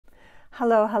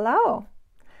Hello, hello.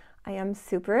 I am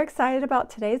super excited about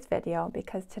today's video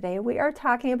because today we are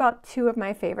talking about two of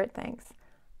my favorite things,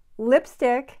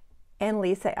 lipstick and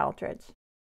Lisa Eldridge.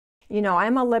 You know,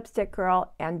 I'm a lipstick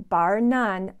girl, and bar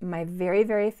none, my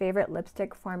very favorite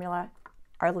lipstick formula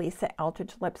are Lisa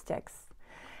Eldridge lipsticks.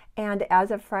 And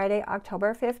as of Friday,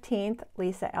 October 15th,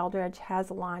 Lisa Eldridge has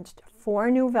launched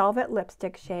 4 new velvet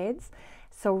lipstick shades.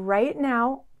 So right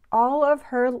now, all of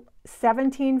her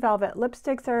 17 velvet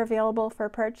lipsticks are available for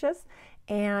purchase,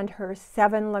 and her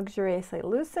 7 luxuriously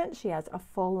lucent. She has a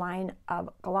full line of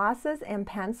glosses and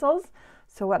pencils.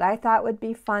 So what I thought would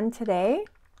be fun today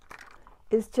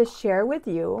is to share with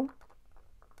you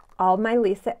all my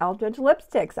Lisa Eldridge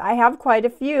lipsticks. I have quite a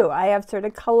few. I have sort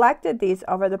of collected these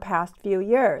over the past few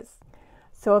years.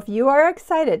 So if you are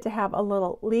excited to have a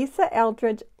little Lisa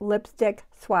Eldridge lipstick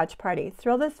swatch party,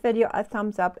 throw this video a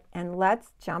thumbs up and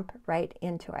let's jump right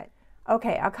into it.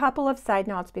 Okay, a couple of side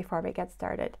notes before we get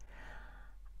started.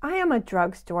 I am a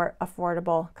drugstore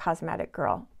affordable cosmetic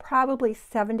girl. Probably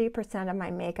 70% of my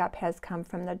makeup has come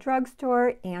from the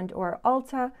drugstore and or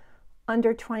Ulta,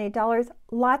 under $20,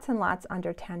 lots and lots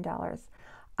under $10.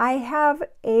 I have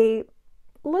a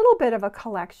little bit of a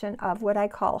collection of what I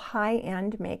call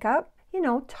high-end makeup. You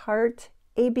know, Tarte,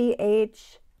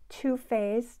 ABH, Too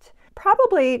Faced.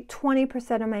 Probably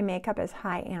 20% of my makeup is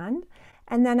high-end.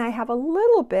 And then I have a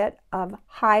little bit of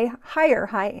higher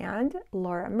high-end,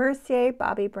 Laura Mercier,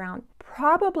 Bobbi Brown.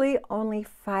 Probably only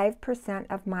 5%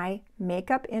 of my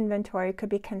makeup inventory could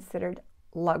be considered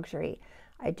luxury.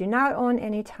 I do not own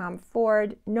any Tom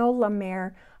Ford, no La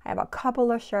Mer. I have a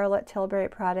couple of Charlotte Tilbury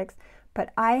products,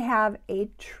 but I have a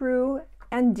true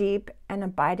and deep and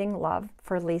abiding love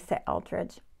for Lisa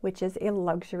Eldridge, which is a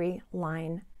luxury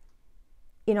line.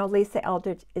 You know, Lisa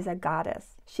Eldridge is a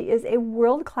goddess. She is a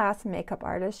world-class makeup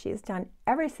artist. She's done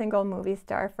every single movie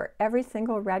star for every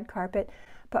single red carpet.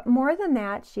 But more than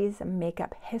that, she's a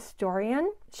makeup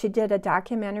historian. She did a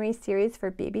documentary series for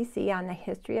BBC on the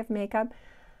history of makeup.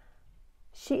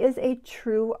 She is a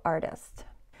true artist.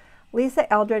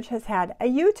 Lisa Eldridge has had a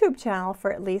YouTube channel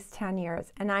for at least 10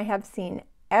 years, and I have seen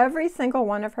every single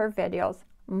one of her videos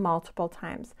multiple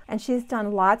times. And she's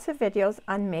done lots of videos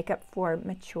on makeup for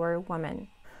mature women.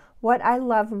 What I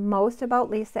love most about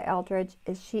Lisa Eldridge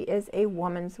is she is a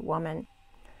woman's woman.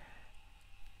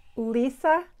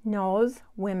 Lisa knows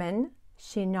women,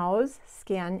 she knows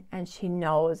skin, and she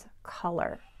knows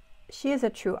color. She is a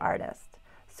true artist.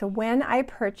 So when I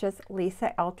purchase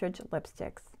Lisa Eldridge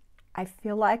lipsticks, I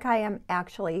feel like I am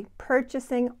actually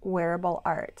purchasing wearable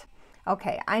art.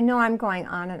 Okay, I know I'm going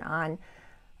on and on,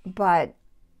 but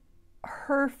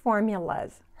her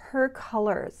formulas, her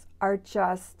colors are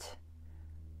just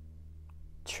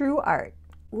true art.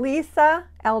 Lisa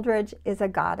Eldridge is a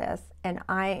goddess, and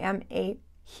I am a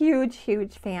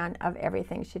huge fan of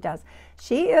everything she does.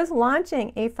 She is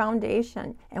launching a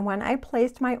foundation, and when I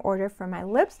placed my order for my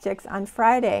lipsticks on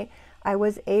Friday, I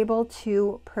was able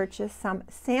to purchase some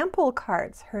sample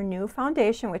cards. Her new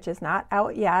foundation, which is not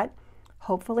out yet,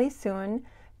 hopefully soon,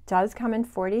 does come in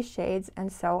 40 shades,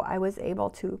 and so I was able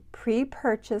to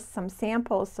pre-purchase some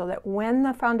samples so that when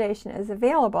the foundation is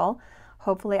available,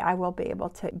 hopefully I will be able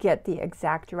to get the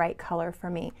exact right color for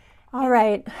me. All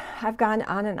right, I've gone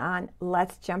on and on.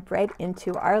 Let's jump right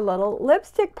into our little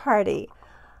lipstick party.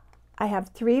 I have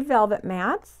 3 velvet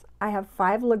mattes. I have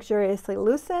 5 luxuriously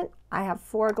lucent. I have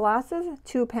 4 glosses,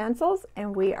 2 pencils,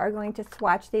 and we are going to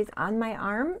swatch these on my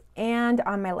arm and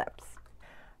on my lips.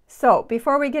 So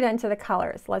before we get into the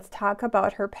colors, let's talk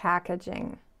about her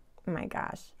packaging. Oh my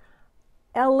gosh.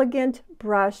 Elegant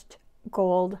brushed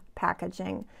gold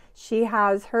packaging. She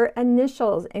has her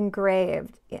initials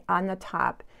engraved on the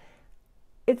top.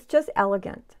 It's just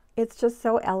elegant. It's just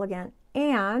so elegant.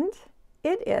 And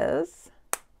it is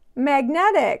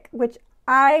magnetic, which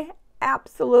I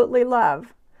absolutely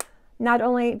love. Not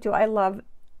only do I love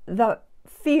the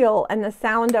feel and the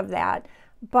sound of that,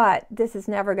 but this is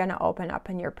never going to open up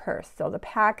in your purse. So the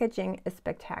packaging is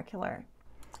spectacular.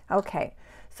 Okay,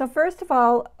 so first of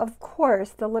all, of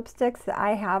course, the lipsticks that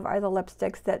I have are the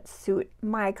lipsticks that suit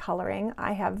my coloring.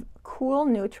 I have cool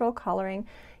neutral coloring.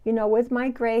 You know, with my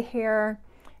gray hair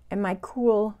and my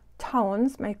cool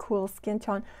tones, my cool skin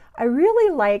tone, I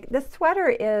really like, this sweater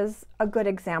is a good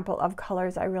example of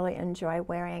colors I really enjoy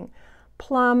wearing.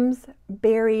 Plums,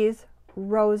 berries,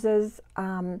 roses.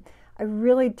 I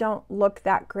really don't look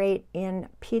that great in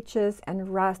peaches and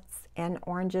rusts and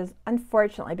oranges,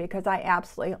 unfortunately, because I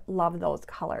absolutely love those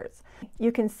colors.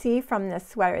 You can see from this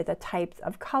sweater the types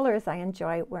of colors I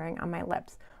enjoy wearing on my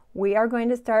lips. We are going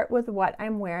to start with what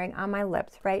I'm wearing on my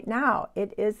lips right now.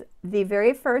 It is the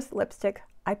very first lipstick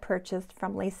I purchased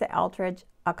from Lisa Eldridge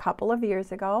a couple of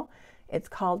years ago. It's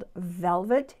called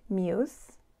Velvet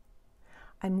Mousse.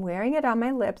 I'm wearing it on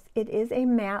my lips. It is a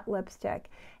matte lipstick.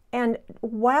 And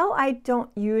while I don't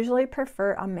usually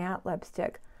prefer a matte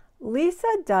lipstick, Lisa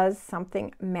does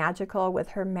something magical with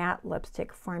her matte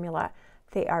lipstick formula.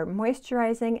 They are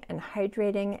moisturizing and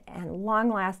hydrating and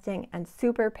long-lasting and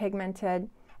super pigmented.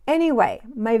 Anyway,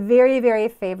 my very, very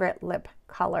favorite lip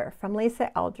color from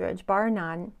Lisa Eldridge, bar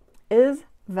none, is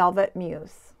Velvet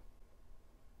Mousse.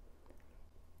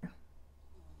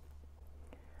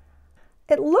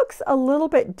 It looks a little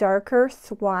bit darker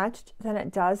swatched than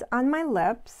it does on my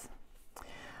lips.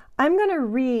 I'm going to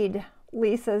read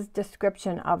Lisa's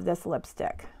description of this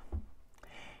lipstick.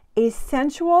 A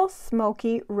sensual,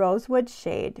 smoky rosewood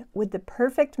shade with the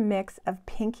perfect mix of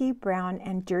pinky brown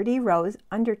and dirty rose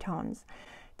undertones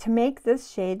to make this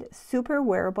shade super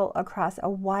wearable across a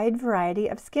wide variety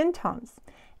of skin tones.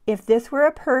 If this were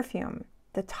a perfume,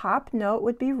 the top note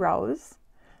would be rose,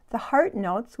 the heart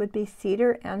notes would be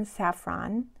cedar and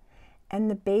saffron, and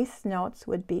the base notes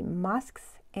would be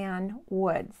musks and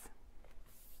woods.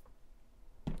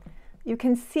 You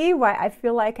can see why I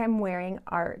feel like I'm wearing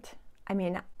art. I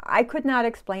mean, I could not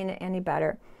explain it any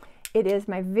better. It is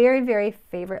my very, very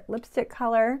favorite lipstick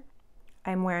color.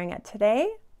 I'm wearing it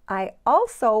today. I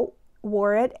also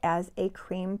wore it as a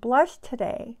cream blush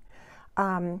today.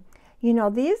 You know,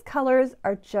 these colors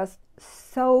are just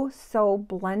so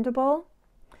blendable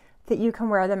that you can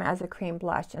wear them as a cream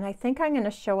blush. And I think I'm going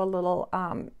to show a little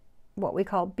what we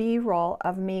call B-roll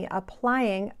of me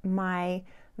applying my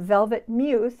Velvet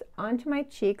Mousse onto my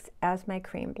cheeks as my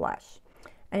cream blush.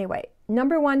 Anyway,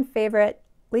 number one favorite,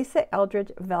 Lisa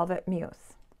Eldridge Velvet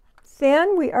Mousse.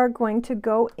 Then we are going to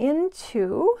go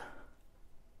into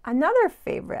another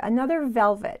favorite, another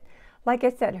velvet. Like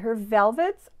I said, her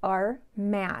velvets are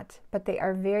matte, but they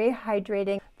are very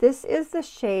hydrating. This is the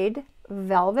shade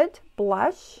Velvet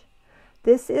Blush.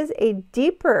 This is a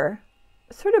deeper,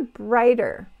 sort of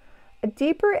brighter, a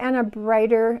deeper and a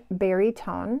brighter berry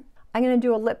tone. I'm going to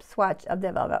do a lip swatch of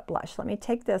the Velvet Blush. Let me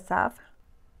take this off.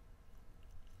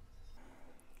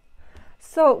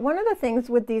 So one of the things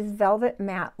with these velvet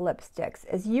matte lipsticks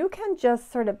is you can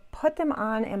just sort of put them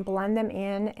on and blend them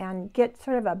in and get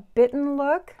sort of a bitten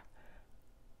look.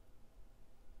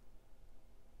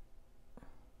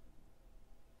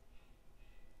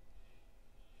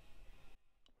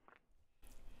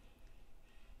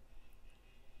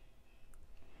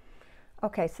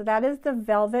 Okay, so that is the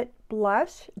Velvet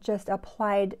Blush, just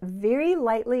applied very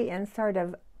lightly and sort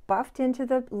of buffed into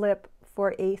the lip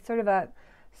for a sort of a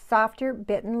softer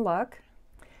bitten look.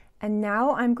 And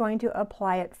now I'm going to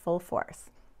apply it full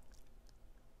force.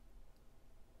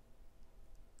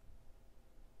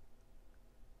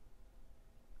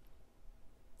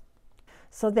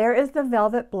 So there is the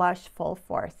Velvet Blush full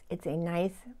force. It's a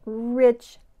nice,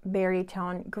 rich berry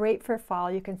tone, great for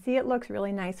fall. You can see it looks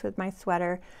really nice with my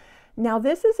sweater. Now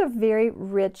this is a very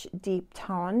rich, deep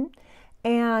tone,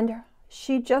 and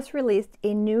she just released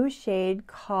a new shade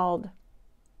called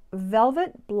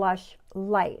Velvet Blush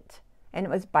Light, and it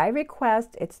was by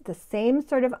request. It's the same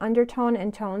sort of undertone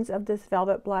and tones of this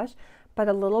Velvet Blush, but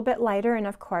a little bit lighter, and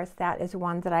of course that is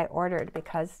one that I ordered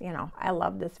because, you know, I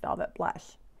love this Velvet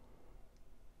Blush.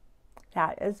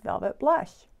 That is Velvet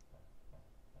Blush.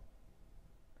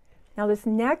 Now this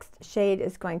next shade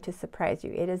is going to surprise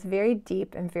you. It is very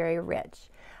deep and very rich.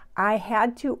 I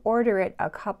had to order it a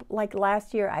couple, like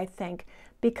last year I think,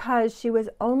 because she was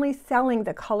only selling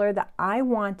the color that I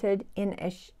wanted in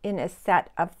a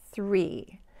set of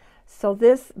 3. So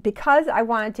this, because I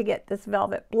wanted to get this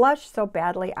Velvet Blush so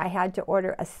badly, I had to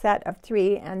order a set of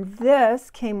 3, and this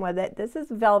came with it. This is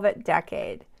Velvet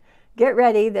Decade. Get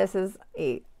ready, this is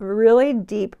a really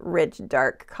deep, rich,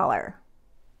 dark color.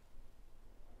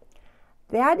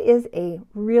 That is a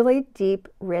really deep,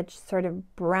 rich, sort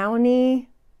of browny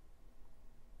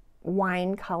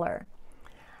wine color.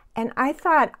 And I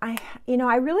thought, I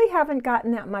really haven't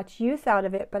gotten that much use out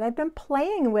of it, but I've been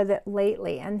playing with it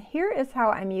lately. And here is how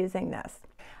I'm using this.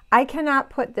 I cannot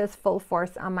put this full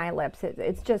force on my lips.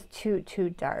 It's just too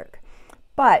dark.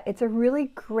 But it's a really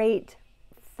great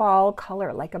fall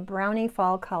color, like a brownie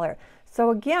fall color. So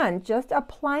again, just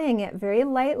applying it very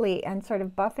lightly and sort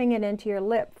of buffing it into your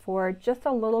lip for just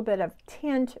a little bit of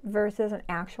tint versus an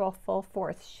actual full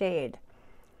force shade.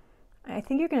 I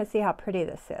think you're going to see how pretty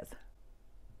this is.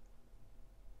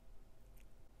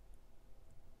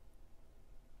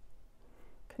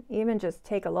 Can even just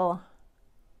take a little.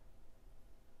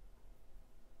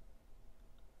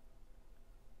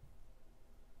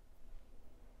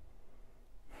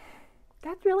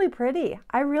 That's really pretty.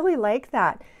 I really like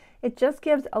that. It just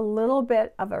gives a little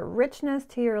bit of a richness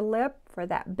to your lip for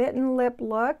that bitten lip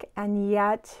look, and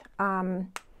yet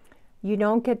you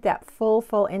don't get that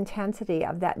full intensity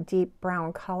of that deep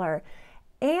brown color.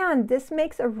 And this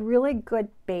makes a really good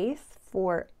base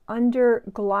for under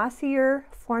glossier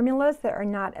formulas that are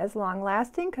not as long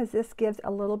lasting, because this gives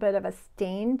a little bit of a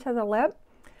stain to the lip.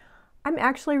 I'm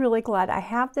actually really glad I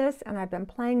have this, and I've been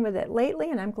playing with it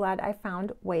lately, and I'm glad I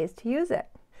found ways to use it.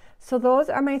 So those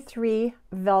are my 3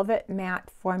 Velvet Matte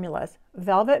formulas.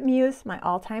 Velvet Mousse, my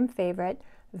all-time favorite,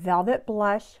 Velvet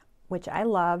Blush, which I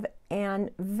love, and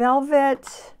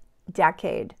Velvet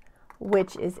Decade,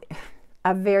 which is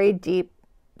a very deep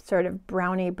sort of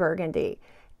brownie burgundy.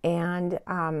 And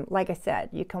like I said,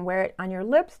 you can wear it on your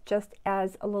lips just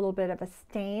as a little bit of a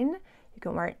stain. You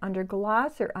can wear it under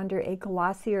gloss or under a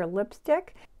glossier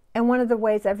lipstick. And one of the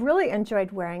ways I've really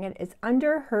enjoyed wearing it is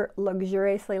under her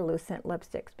Luxuriously Lucent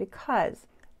lipsticks, because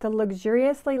the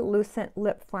Luxuriously Lucent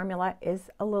lip formula is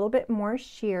a little bit more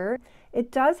sheer. It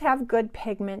does have good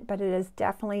pigment, but it is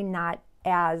definitely not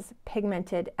as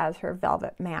pigmented as her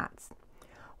Velvet Mattes.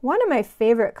 One of my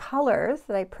favorite colors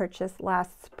that I purchased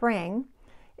last spring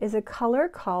is a color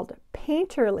called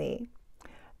Painterly.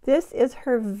 This is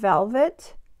her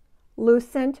Velvet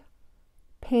Lucent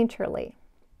Painterly.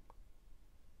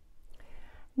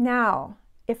 Now,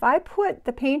 if I put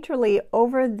the Painterly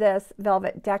over this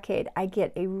Velvet Decade, I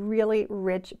get a really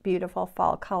rich, beautiful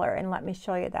fall color, and let me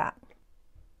show you that.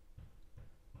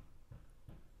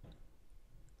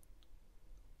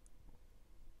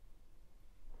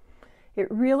 It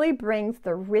really brings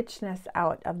the richness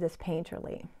out of this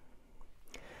Painterly.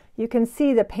 You can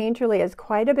see the Painterly is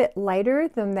quite a bit lighter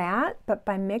than that, but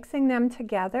by mixing them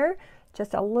together,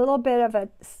 just a little bit of a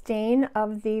stain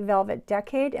of the Velvet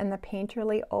Decade and the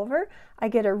Painterly over, I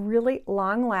get a really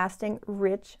long-lasting,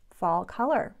 rich fall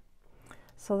color.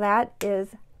 So that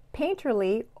is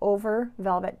Painterly over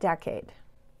Velvet Decade.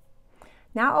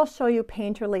 Now I'll show you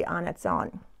Painterly on its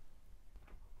own.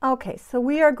 Okay, so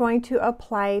we are going to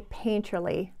apply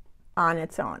Painterly on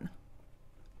its own.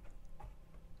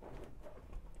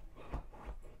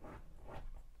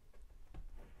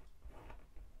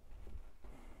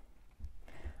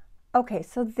 Okay,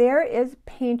 so there is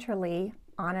Painterly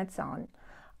on its own.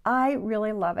 I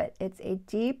really love it. It's a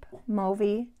deep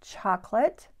mauvey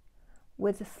chocolate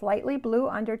with slightly blue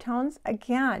undertones.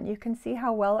 Again, you can see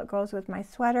how well it goes with my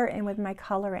sweater and with my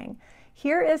coloring.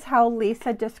 Here is how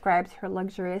Lisa describes her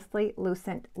Luxuriously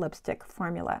Lucent lipstick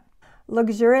formula.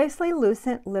 Luxuriously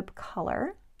Lucent lip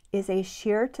color is a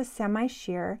sheer to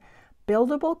semi-sheer,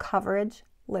 buildable coverage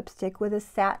lipstick with a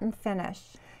satin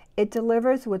finish. It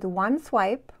delivers with one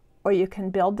swipe, or you can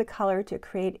build the color to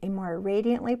create a more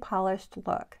radiantly polished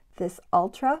look. This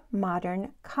ultra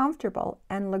modern, comfortable,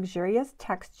 and luxurious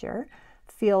texture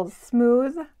feels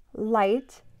smooth,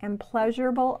 light, and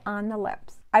pleasurable on the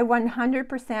lips. I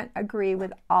 100% agree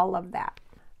with all of that.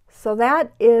 So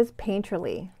that is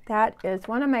Painterly. That is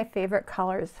one of my favorite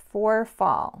colors for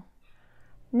fall.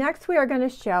 Next, we are going to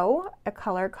show a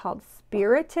color called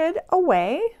Spirited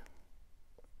Away,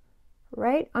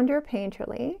 right under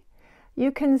Painterly.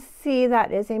 You can see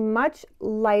that is a much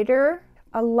lighter,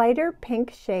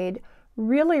 pink shade,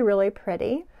 really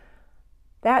pretty.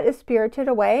 That is Spirited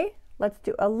Away. Let's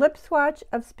do a lip swatch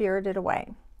of Spirited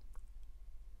Away.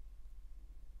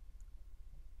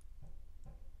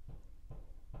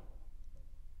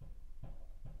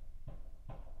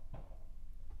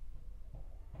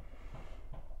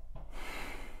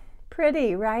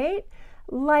 Pretty, right?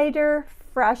 Lighter,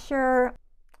 fresher,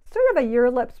 sort of a your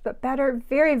lips but better.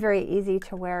 Very easy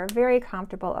to wear, very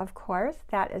comfortable, of course.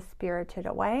 That is Spirited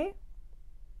Away.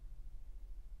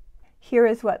 Here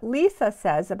is what Lisa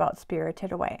says about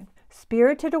Spirited Away.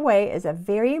 Spirited Away is a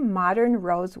very modern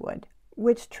rosewood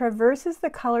which traverses the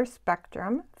color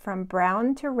spectrum from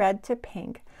brown to red to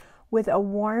pink with a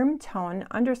warm tone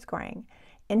underscoring,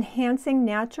 enhancing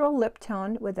natural lip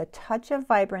tone with a touch of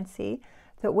vibrancy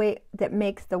that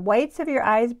makes the whites of your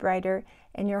eyes brighter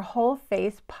and your whole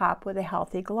face pop with a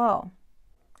healthy glow.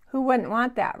 Who wouldn't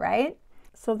want that, right?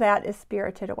 So that is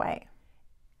Spirited Away.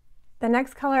 The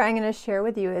next color I'm going to share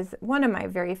with you is one of my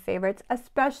very favorites,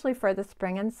 especially for the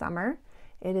spring and summer.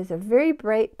 It is a very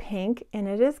bright pink, and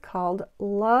it is called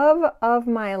Love of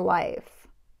My Life.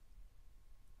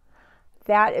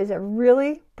 That is a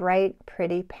really bright,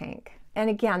 pretty pink.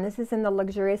 And again, this is in the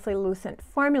Luxuriously Lucent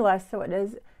formula, so it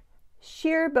is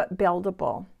sheer but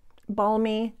buildable,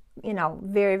 balmy, you know,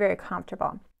 very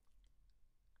comfortable.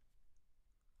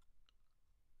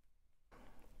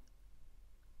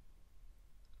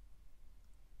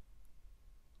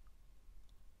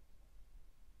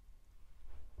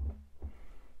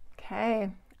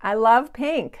 Okay, I love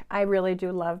pink. I really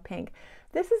do love pink.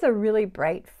 This is a really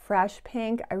bright, fresh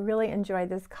pink. I really enjoy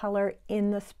this color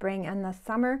in the spring and the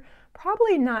summer.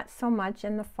 Probably not so much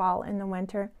in the fall and the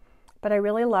winter, but I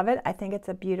really love it. I think it's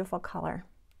a beautiful color.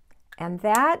 And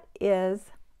that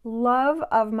is Love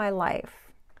of My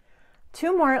Life.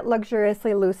 Two more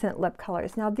luxuriously lucent lip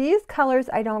colors. Now these colors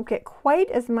I don't get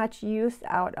quite as much use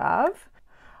out of,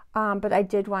 but I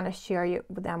did want to share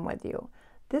them with you.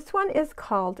 This one is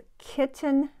called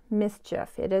Kitten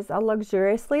Mischief. It is a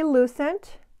luxuriously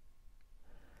lucent,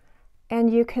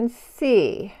 and you can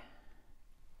see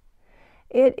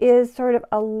it is sort of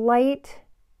a light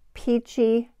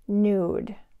peachy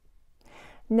nude.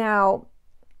 Now,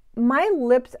 my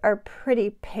lips are pretty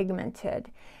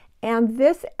pigmented, and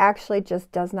this actually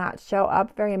just does not show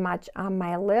up very much on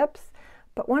my lips.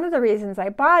 But one of the reasons I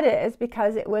bought it is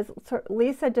because it was,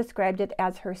 Lisa described it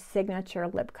as her signature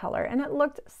lip color, and it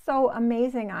looked so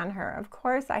amazing on her. Of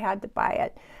course, I had to buy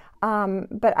it.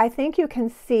 But I think you can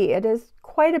see it is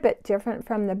quite a bit different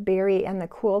from the berry and the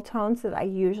cool tones that I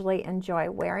usually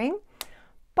enjoy wearing.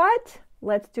 But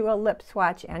let's do a lip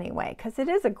swatch anyway, because it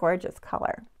is a gorgeous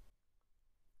color.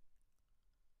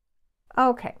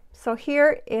 Okay, so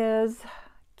here is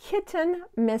Kitten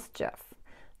Mischief.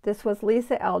 This was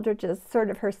Lisa Eldridge's sort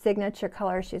of her signature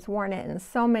color. She's worn it in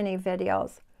so many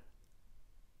videos.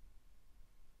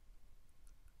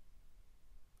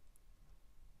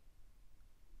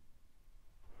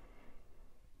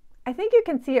 I think you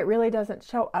can see it really doesn't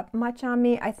show up much on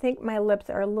me. I think my lips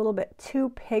are a little bit too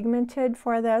pigmented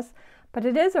for this, but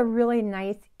it is a really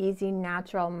nice, easy,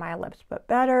 natural My Lips But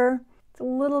Better. It's a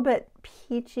little bit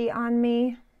peachy on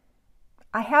me.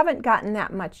 I haven't gotten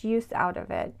that much use out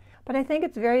of it, but I think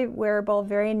it's very wearable,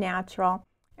 very natural,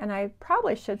 and I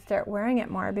probably should start wearing it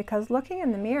more because looking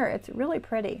in the mirror, it's really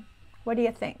pretty. What do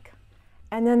you think?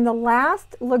 And then the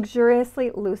last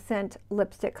luxuriously lucent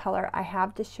lipstick color I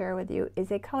have to share with you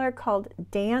is a color called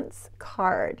Dance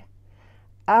Card.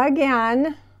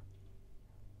 Again,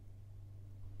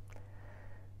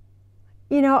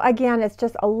 you know, again, it's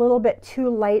just a little bit too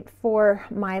light for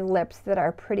my lips that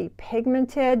are pretty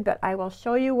pigmented, but I will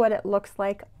show you what it looks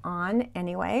like on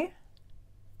anyway.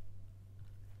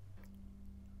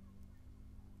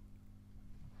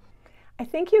 I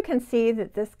think you can see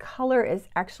that this color is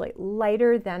actually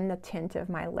lighter than the tint of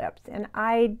my lips, and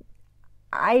I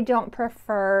don't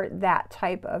prefer that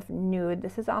type of nude.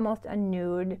 This is almost a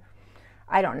nude.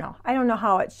 I don't know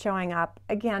how it's showing up.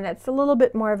 Again, it's a little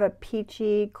bit more of a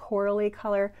peachy, corally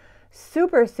color.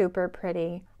 Super, super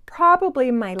pretty.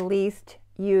 Probably my least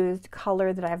used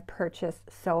color that I've purchased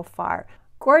so far.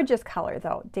 Gorgeous color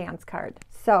though, Dance Card.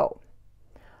 So,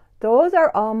 those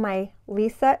are all my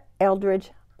Lisa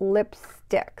Eldridge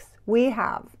lipsticks. We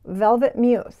have Velvet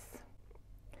Muse,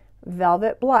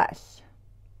 Velvet Blush,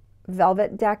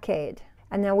 Velvet Decade,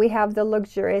 and then we have the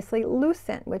Luxuriously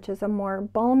Lucent, which is a more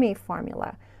balmy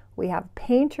formula. We have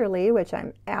Painterly, which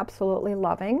I'm absolutely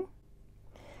loving,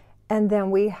 and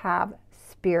then we have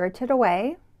Spirited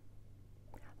Away,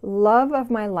 Love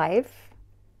of My Life,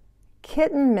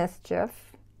 Kitten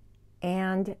Mischief,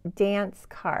 and Dance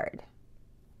Card.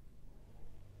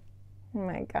 Oh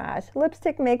my gosh,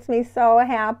 lipstick makes me so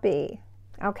happy.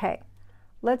 Okay,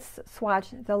 let's swatch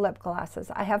the lip glosses.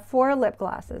 I have 4 lip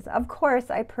glosses. Of course,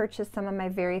 I purchased some of my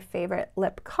very favorite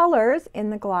lip colors in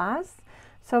the gloss.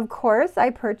 So of course, I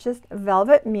purchased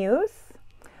Velvet Muse.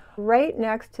 Right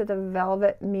next to the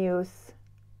Velvet Muse,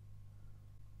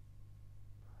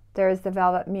 there's the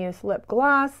Velvet Muse lip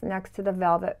gloss next to the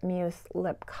Velvet Muse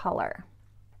lip color.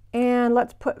 And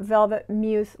let's put Velvet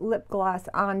Muse lip gloss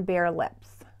on bare lips.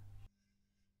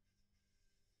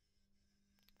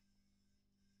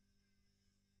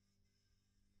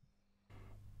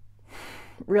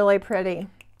 Really pretty.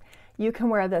 You can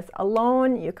wear this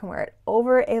alone, you can wear it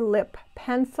over a lip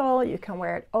pencil, you can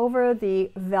wear it over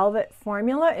the velvet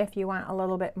formula if you want a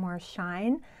little bit more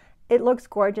shine. It looks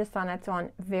gorgeous on its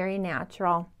own, very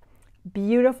natural.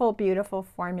 Beautiful, beautiful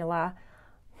formula.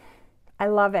 I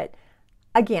love it.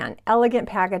 Again, elegant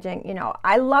packaging, you know,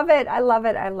 I love it, I love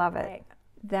it, I love it.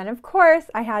 Then of course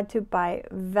I had to buy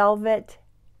Velvet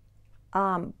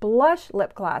Blush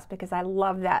lip gloss because I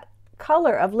love that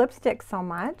color of lipstick so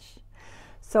much.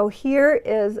 So here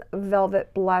is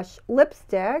Velvet Blush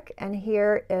lipstick, and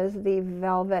here is the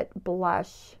Velvet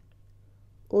Blush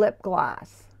lip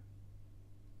gloss.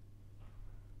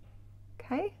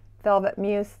 Okay, Velvet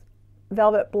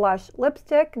Blush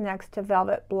lipstick next to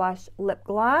Velvet Blush lip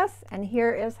gloss, and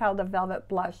here is how the Velvet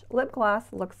Blush lip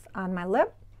gloss looks on my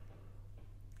lip.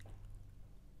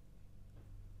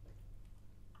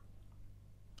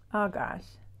 Oh gosh,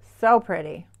 so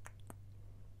pretty.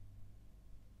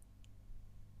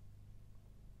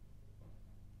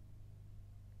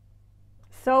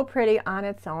 so pretty on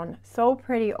its own, so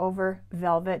pretty over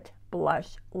velvet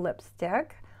blush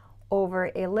lipstick,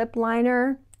 over a lip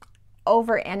liner,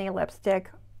 over any lipstick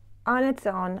on its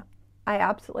own. I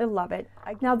absolutely love it.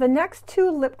 Now the next two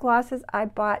lip glosses I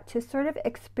bought to sort of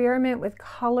experiment with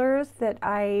colors that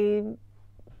I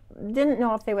didn't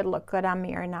know if they would look good on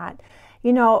me or not.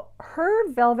 You know,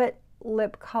 her velvet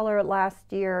lip color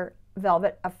last year,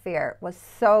 Velvet Affair, was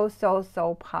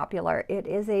so popular. It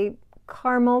is a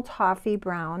caramel toffee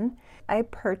brown. I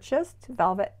purchased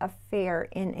Velvet Affair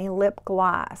in a lip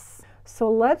gloss. So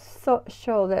let's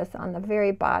show this on the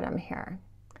very bottom here.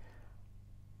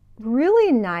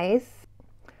 Really nice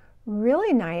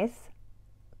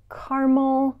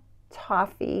caramel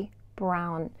toffee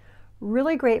brown.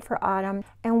 Really great for autumn.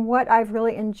 And what I've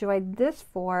really enjoyed this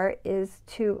for is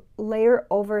to layer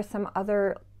over some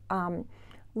other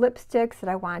lipsticks that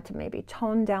I want to maybe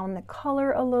tone down the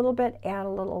color a little bit, add a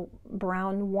little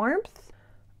brown warmth.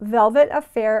 Velvet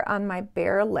Affair on my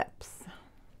bare lips.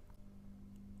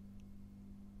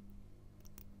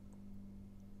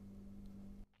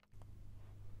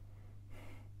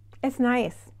 It's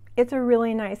nice. It's a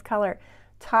really nice color.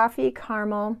 Toffee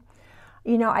caramel.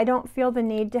 You know, I don't feel the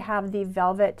need to have the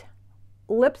velvet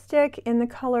lipstick in the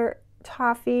color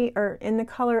toffee or in the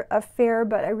color Affair,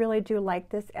 but I really do like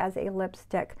this as a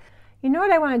lipstick. You know what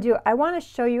I want to do? I want to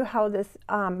show you how this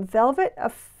Velvet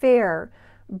Affair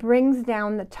brings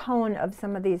down the tone of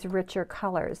some of these richer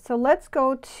colors. So let's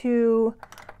do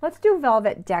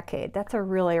Velvet Decade. That's a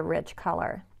really rich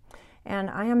color.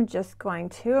 And I am just going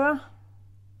to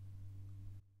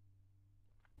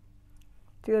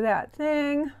do that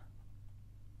thing.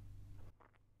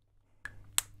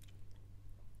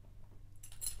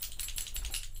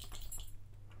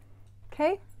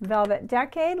 Okay, Velvet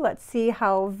Decade. Let's see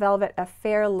how Velvet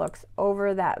Affair looks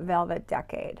over that Velvet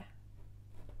Decade.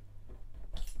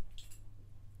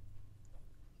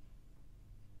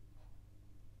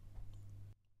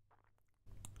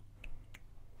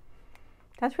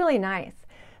 That's really nice.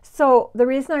 So the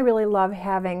reason I really love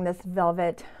having this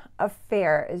Velvet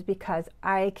Affair is because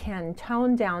I can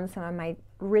tone down some of my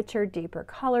richer, deeper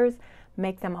colors,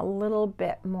 make them a little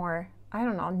bit more, I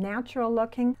don't know, natural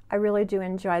looking. I really do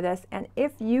enjoy this. And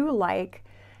if you like,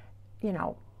 you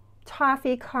know,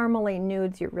 toffee caramely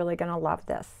nudes, you're really gonna love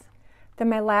this. Then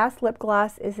my last lip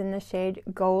gloss is in the shade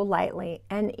Go Lightly.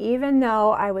 And even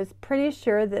though I was pretty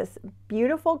sure this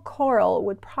beautiful coral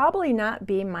would probably not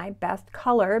be my best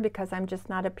color because I'm just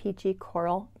not a peachy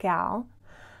coral gal,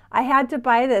 I had to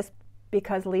buy this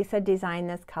because Lisa designed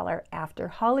this color after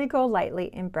Holly Golightly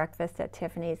in Breakfast at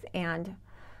Tiffany's, and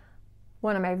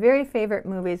one of my very favorite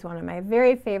movies, one of my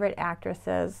very favorite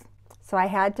actresses. So I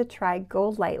had to try Go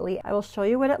Lightly. I will show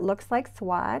you what it looks like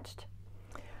swatched.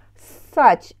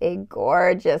 Such a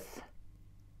gorgeous,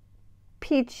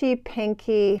 peachy,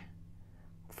 pinky,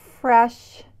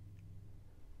 fresh,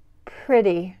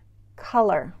 pretty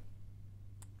color.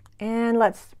 And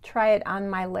let's try it on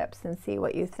my lips and see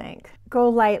what you think. Go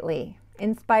Lightly,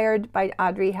 inspired by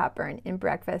Audrey Hepburn in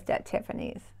Breakfast at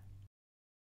Tiffany's.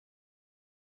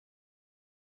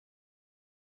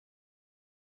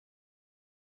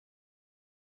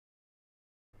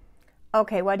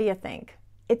 Okay, what do you think?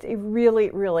 It's a really,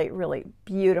 really, really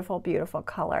beautiful, beautiful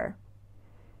color.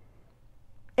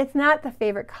 It's not the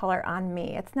favorite color on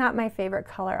me. It's not my favorite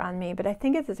color on me, but I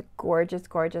think it's a gorgeous,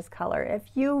 gorgeous color. If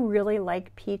you really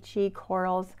like peachy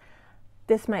corals,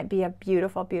 this might be a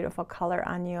beautiful, beautiful color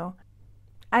on you.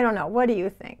 I don't know. What do you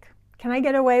think? Can I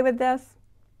get away with this?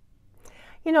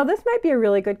 You know, this might be a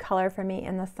really good color for me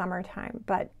in the summertime,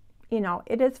 but you know,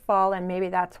 it is fall and maybe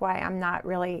that's why I'm not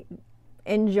really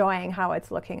enjoying how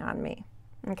it's looking on me.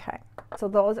 Okay, so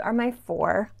those are my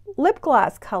 4 lip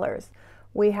gloss colors.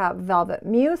 We have Velvet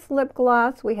Mousse lip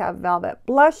gloss, we have Velvet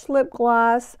Blush lip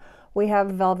gloss, we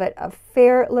have Velvet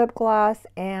Affair lip gloss,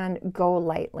 and Go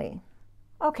Lightly.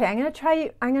 Okay, I'm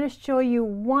going to show you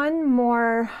one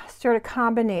more sort of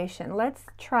combination. Let's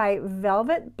try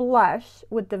Velvet Blush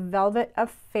with the Velvet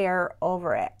Affair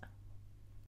over it.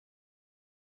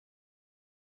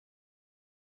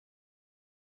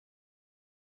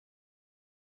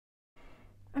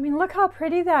 I mean, look how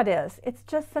pretty that is. It's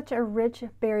just such a rich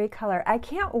berry color. I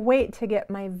can't wait to get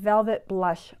my Velvet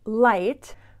Blush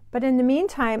Light. But in the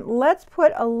meantime, let's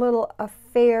put a little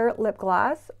Affair lip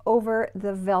gloss over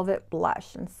the Velvet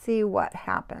Blush and see what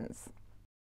happens.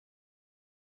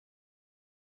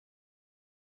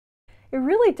 It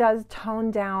really does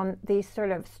tone down the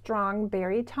sort of strong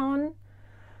berry tone.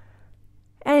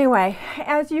 Anyway,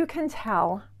 as you can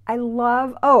tell, I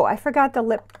love, oh, I forgot the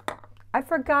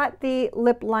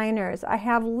lip liners. I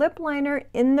have lip liner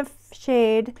in the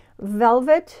shade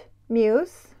Velvet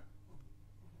Mousse.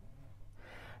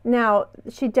 Now,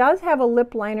 she does have a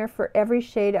lip liner for every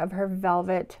shade of her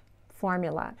Velvet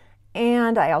formula.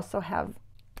 And I also have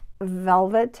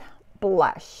Velvet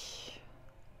Blush.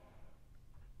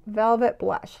 Velvet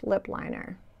Blush lip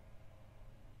liner.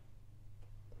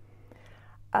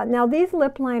 Now, these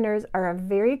lip liners are a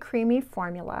very creamy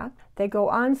formula. They go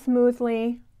on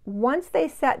smoothly. Once they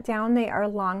set down, they are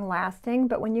long lasting,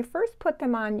 but when you first put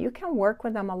them on, you can work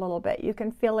with them a little bit. You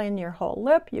can fill in your whole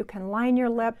lip, you can line your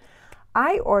lip.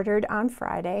 I ordered on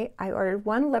Friday, I ordered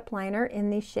one lip liner in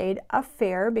the shade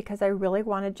Affair because I really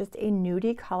wanted just a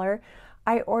nudie color.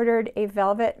 I ordered a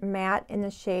Velvet Matte in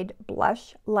the shade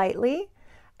Blush Lightly.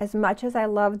 As much as I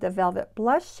love the Velvet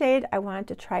Blush shade, I wanted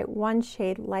to try one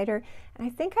shade lighter. And I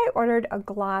think I ordered a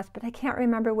gloss, but I can't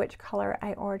remember which color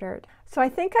I ordered. So I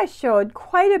think I showed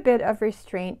quite a bit of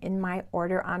restraint in my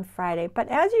order on Friday. But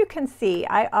as you can see,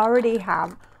 I already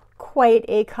have quite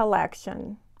a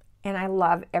collection. And I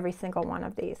love every single one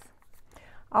of these.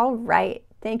 All right.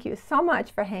 Thank you so much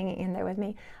for hanging in there with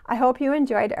me. I hope you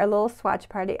enjoyed our little swatch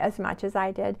party as much as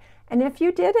I did. And if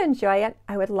you did enjoy it,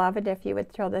 I would love it if you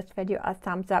would throw this video a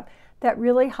thumbs up. That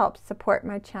really helps support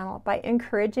my channel by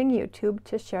encouraging YouTube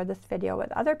to share this video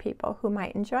with other people who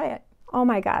might enjoy it. Oh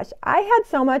my gosh, I had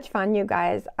so much fun, you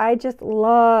guys. I just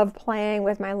love playing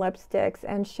with my lipsticks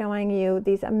and showing you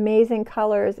these amazing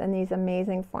colors and these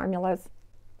amazing formulas.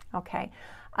 Okay,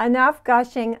 enough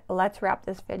gushing. Let's wrap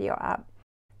this video up.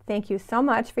 Thank you so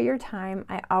much for your time.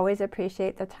 I always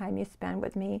appreciate the time you spend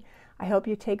with me. I hope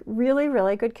you take really,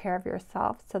 really good care of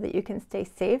yourself so that you can stay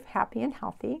safe, happy, and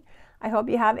healthy. I hope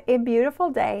you have a beautiful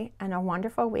day and a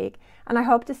wonderful week, and I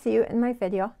hope to see you in my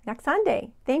video next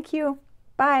Sunday. Thank you.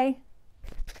 Bye.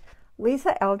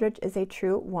 Lisa Eldridge is a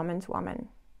true woman's woman.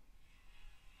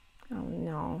 Oh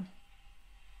no.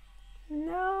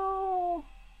 No.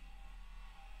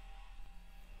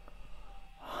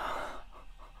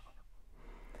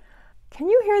 Can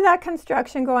you hear that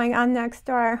construction going on next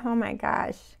door? Oh my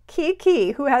gosh.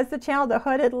 Kiki, who has the channel The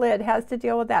Hooded Lid, has to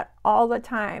deal with that all the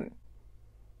time.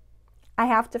 I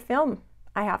have to film.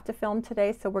 I have to film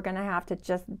today, so we're going to have to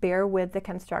just bear with the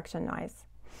construction noise.